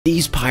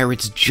These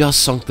pirates just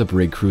sunk the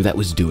brig crew that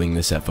was doing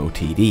this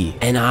f.o.t.d,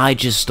 and I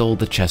just stole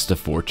the chest of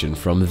fortune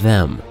from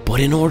them.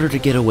 But in order to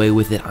get away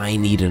with it, I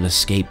need an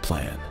escape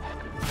plan.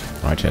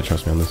 Alright, chat,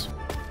 trust me on this.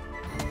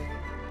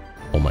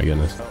 Oh my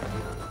goodness.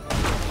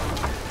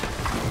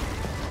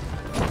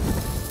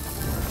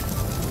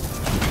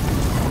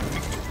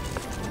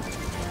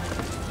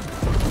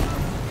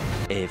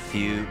 A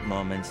few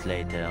moments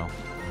later.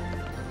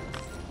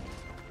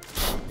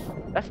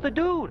 That's the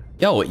dude!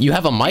 Yo, you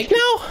have a mic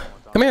now?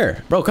 Come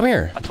here, bro, come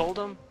here. I told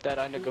him that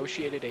I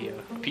negotiated a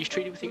peace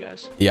treaty with you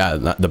guys. Yeah,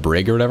 not the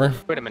brig or whatever.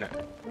 Wait a minute.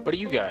 What are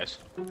you guys?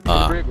 You're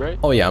the brig, right?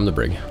 Oh yeah, I'm the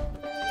brig.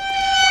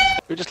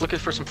 We're just looking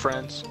for some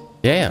friends.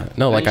 Yeah.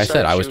 No, like I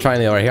said, I was trying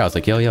to right here. I was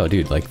like, yo,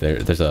 dude, like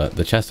there's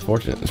the chest of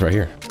fortune. It's right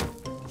here.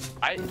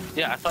 I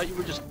thought you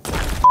were just.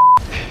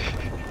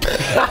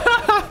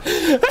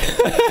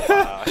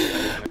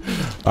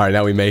 All right,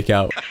 now we make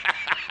out.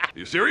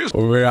 You serious?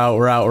 We're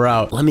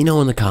out. Let me know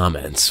in the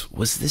comments.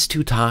 Was this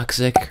too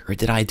toxic, or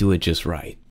did I do it just right?